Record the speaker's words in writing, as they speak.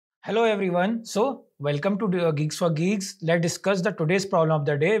Hello everyone. So welcome to Geeks for Geeks. Let's discuss the today's problem of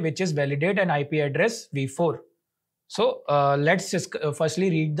the day, which is validate an IP address v4. So let's just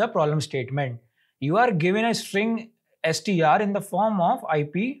firstly read the problem statement. You are given a string str in the form of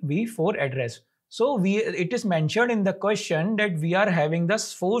IPv4 address. So it is mentioned in the question that we are having the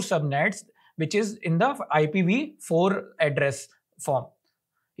 4 subnets which is in the IPv4 address form.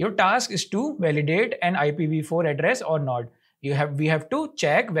 Your task is to validate an IPv4 address or not. We have to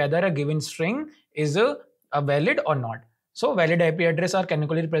check whether a given string is a valid or not. So valid IP address are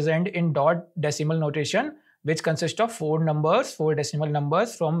canonically represented in dot decimal notation, which consists of 4 decimal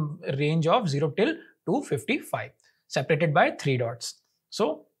numbers from range of 0 till 255, separated by 3 dots.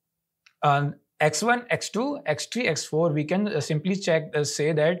 So x1, x2, x3, x4, we can simply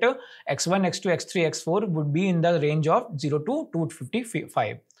say that x1, x2, x3, x4 would be in the range of 0 to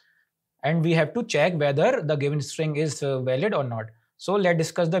 255. And we have to check whether the given string is valid or not. So let's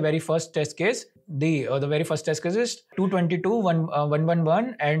discuss the very first test case. The very first test case is 222,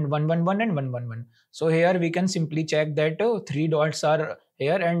 111 and 111 and 111. So here we can simply check that 3 dots are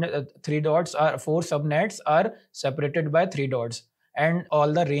here and 3 dots are 4 subnets are separated by 3 dots and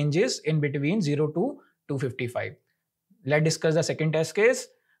all the ranges in between 0 to 255. Let's discuss the second test case.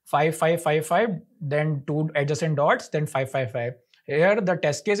 5555, then 2 adjacent dots, then 555. Here the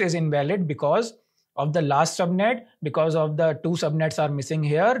test case is invalid because of the last subnet, because of the 2 subnets are missing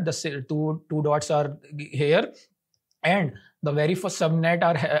here, the two dots are here, and the very first subnet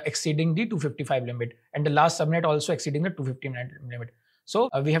are exceeding the 255 limit, and the last subnet also exceeding the 259 limit. So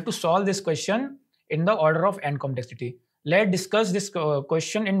we have to solve this question in the order of n complexity. Let's discuss this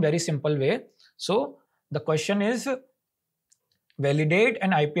question in very simple way. So the question is validate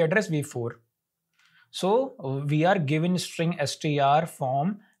an IP address v4. So we are given string str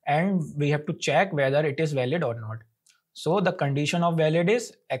form and we have to check whether it is valid or not. So the condition of valid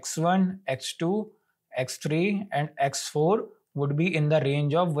is x1, x2, x3 and x4 would be in the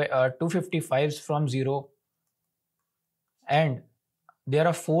range of 255s from 0. And there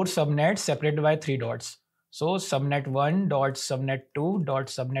are 4 subnets separated by 3 dots. So subnet 1 dot subnet 2 dot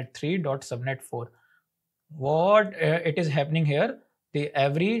subnet 3 dot subnet 4. What it is happening here,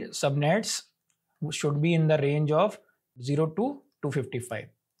 every subnets should be in the range of 0 to 255.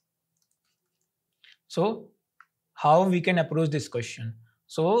 So how we can approach this question?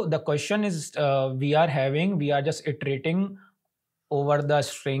 So the question is we are just iterating over the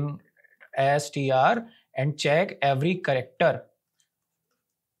string str and check every character.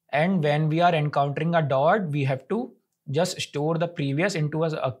 And when we are encountering a dot, we have to just store the previous into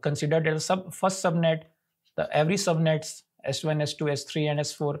a considered as first subnet, every subnets s1, s2, s3 and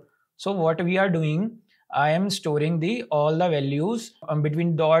s4. So what we are doing, I am storing all the values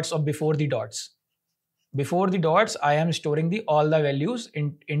between dots or before the dots. Before the dots, I am storing all the values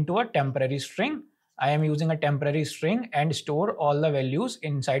into a temporary string. I am using a temporary string and store all the values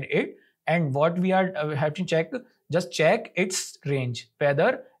inside it. And what we are have to check, just check its range,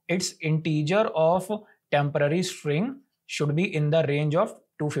 whether its integer of temporary string should be in the range of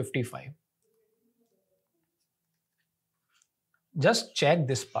 255. Just check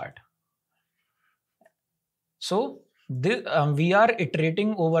this part. So we are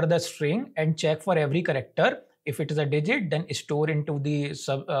iterating over the string and check for every character. If it is a digit, then store into the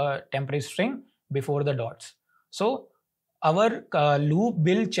temporary string before the dots. So our loop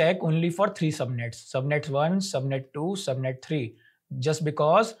will check only for 3 subnets, subnet 1, subnet 2, subnet 3, just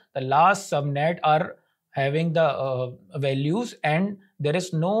because the last subnet are having the values and there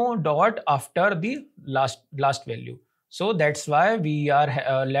is no dot after the last value. So that's why we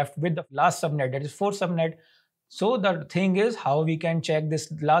are left with the last subnet, that is 4 subnet. So the thing is how we can check this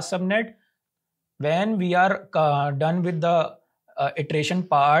last subnet. When we are done with the iteration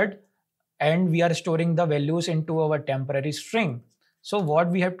part and we are storing the values into our temporary string. So what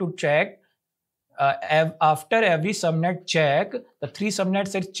we have to check, after every subnet check, the 3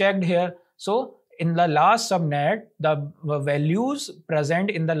 subnets are checked here. So in the last subnet, the values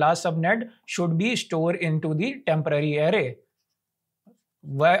present in the last subnet should be stored into the temporary array.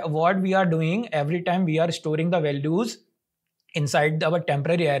 What we are doing, every time we are storing the values inside our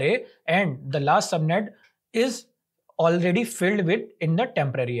temporary array and the last subnet is already filled with in the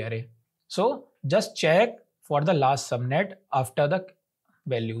temporary array. So just check for the last subnet after the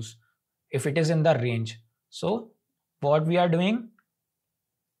values if it is in the range. So what we are doing,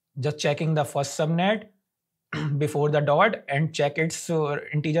 just checking the first subnet before the dot and check its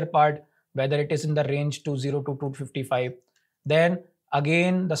integer part whether it is in the range to 0 to 255. Then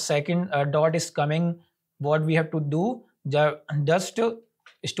again the second dot is coming. What we have to do, just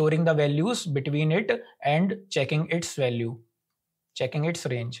storing the values between it and checking its value, checking its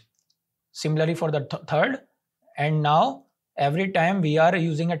range. Similarly for the third. And now every time we are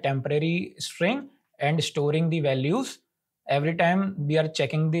using a temporary string and storing the values, every time we are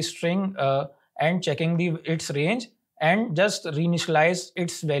checking the string and checking its range, and just reinitialize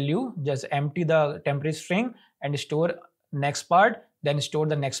its value, just empty the temporary string and store next part, then store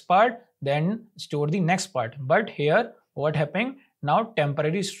the next part, then store the next part. But here what happening now,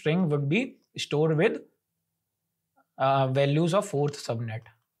 temporary string would be stored with values of fourth subnet.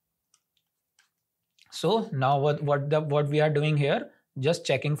 So now what we are doing here, just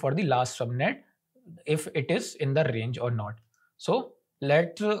checking for the last subnet if it is in the range or not. So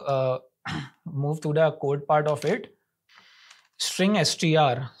let's move to the code part of it. String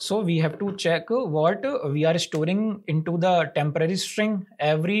str. So we have to check what we are storing into the temporary string,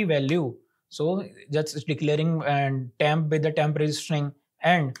 every value. So just declaring and temp with the temporary string,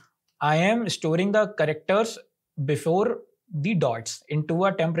 and I am storing the characters before the dots into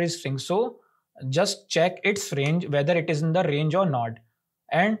a temporary string. So just check its range, whether it is in the range or not.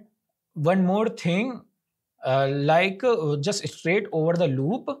 And one more thing, just straight over the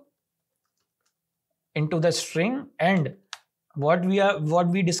loop into the string, and what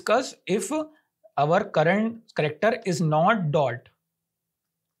we discuss, if our current character is not dot,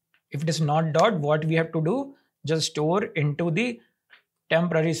 if it is not dot, what we have to do, just store into the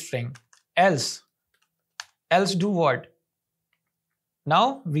temporary string. Else do what?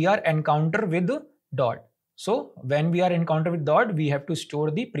 Now we are encounter with dot. So when we are encounter with dot, we have to store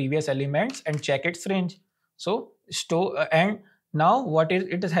the previous elements and check its range. So store, and now what is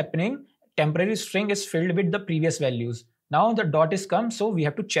it is happening, temporary string is filled with the previous values. Now the dot is come, so we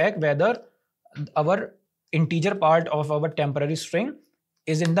have to check whether our integer part of our temporary string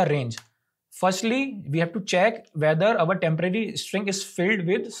is in the range. Firstly, we have to check whether our temporary string is filled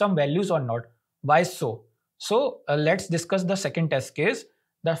with some values or not. Why so? So let's discuss the second test case.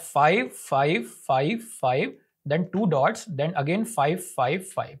 The 5, 5, 5, 5, then 2 dots, then again 5, 5,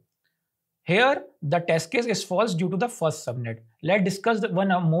 5. Here the test case is false due to the first subnet. Let's discuss one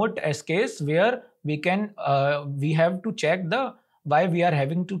more test case where we can we have to check the why we are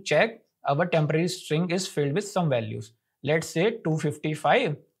having to check our temporary string is filled with some values. Let's say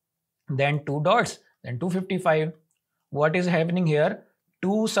 255, then 2 dots, then 255. What is happening here? 2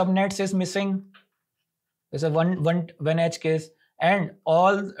 subnets is missing. There's a one edge case, and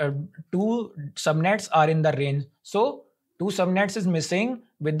all 2 subnets are in the range. So 2 subnets is missing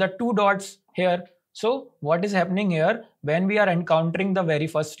with the 2 dots here. So what is happening here, when we are encountering the very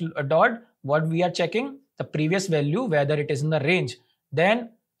first dot, what we are checking, the previous value, whether it is in the range. Then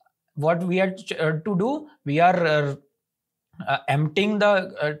what we are to do, we are emptying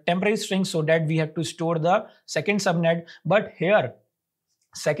the temporary string, so that we have to store the second subnet. But here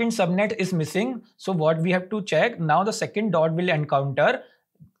second subnet is missing, so what we have to check, now the second dot will encounter,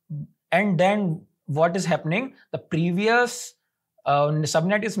 and then what is happening, the previous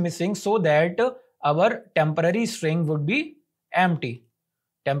subnet is missing, so that our temporary string would be empty.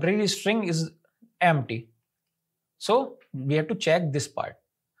 Temporary string is empty. So we have to check this part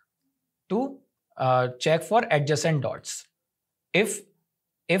to check for adjacent dots. If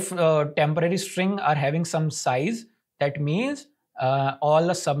temporary string are having some size, that means all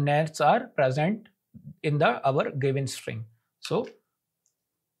the subnets are present in our given string. So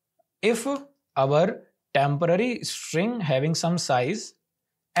if our temporary string having some size,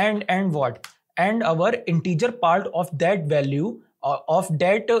 and what, and our integer part of that value of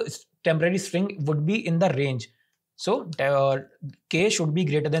that temporary string would be in the range. So k should be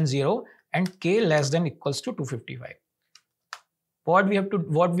greater than 0 and k less than equals to 255. What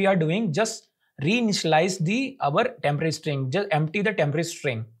we are doing, just reinitialize our temporary string, just empty the temporary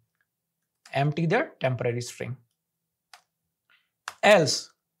string,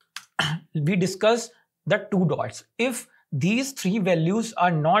 else we discuss the 2 dots. If these 3 values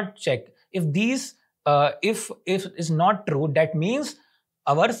are not checked, if these if is not true, that means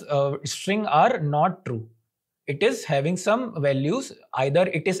our string are not true. It is having some values, either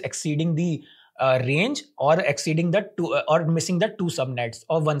it is exceeding the range, or exceeding the 2 or missing the 2 subnets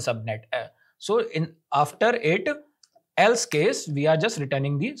or 1 subnet. So in after it else case, we are just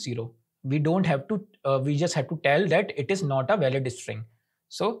returning the 0. We don't have to we just have to tell that it is not a valid string.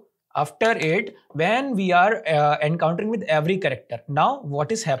 So after it, when we are encountering with every character, now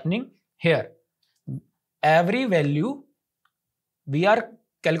what is happening here, every value we are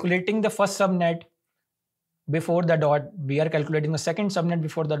calculating the first subnet before the dot, we are calculating the second subnet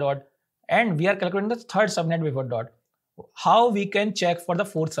before the dot, and we are calculating the third subnet before dot. How we can check for the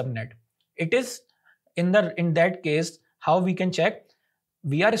fourth subnet? It is in that case, how we can check,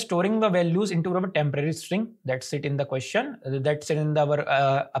 we are storing the values into our temporary string. That's it in the question, that's it in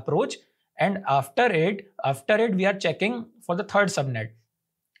our approach. and after it we are checking for the third subnet.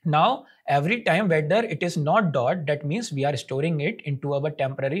 Now every time whether it is not dot, that means we are storing it into our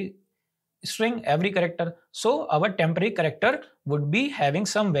temporary string every character. So our temporary character would be having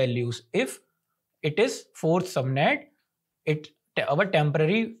some values. If it is fourth subnet, our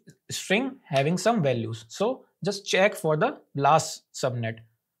temporary string having some values. So just check for the last subnet.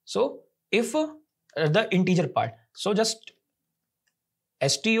 So if the integer part, so just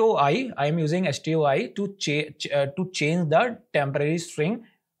stoi, I am using stoi to change the temporary string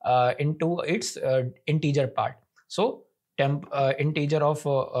into its integer part. So integer of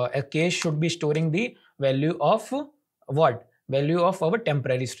a case should be storing the value of what? Value of our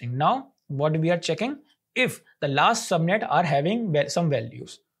temporary string. Now what we are checking, if the last subnet are having some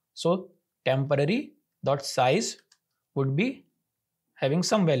values. So temporary dot size would be having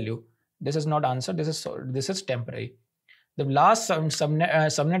some value. This is not answer. This is temporary. The last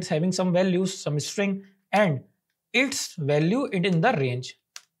subnet is having some values, some string, and its value is in the range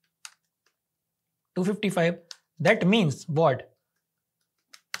 255. That means what?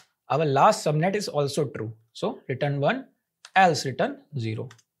 Our last subnet is also true. So return 1, else return 0.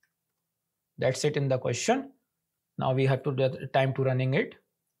 That's it in the question. Now we have to do the time to running it.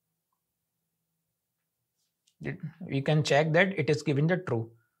 We can check that it is giving the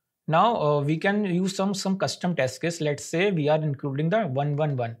true. Now we can use some custom test case. Let's say we are including the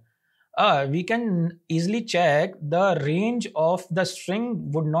 111. We can easily check the range of the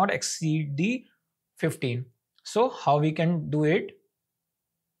string would not exceed the 15. So how we can do it?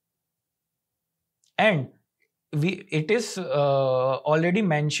 And it is already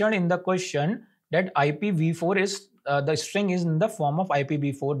mentioned in the question that IPv4 is the string is in the form of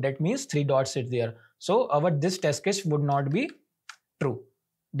IPv4. That means 3 dots is there. So this test case would not be true.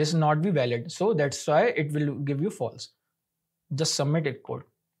 This will not be valid. So that's why it will give you false. Just submit it code.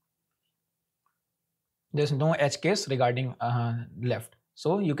 There's no edge case regarding left.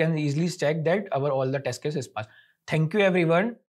 So you can easily check that all the test cases pass. Thank you everyone.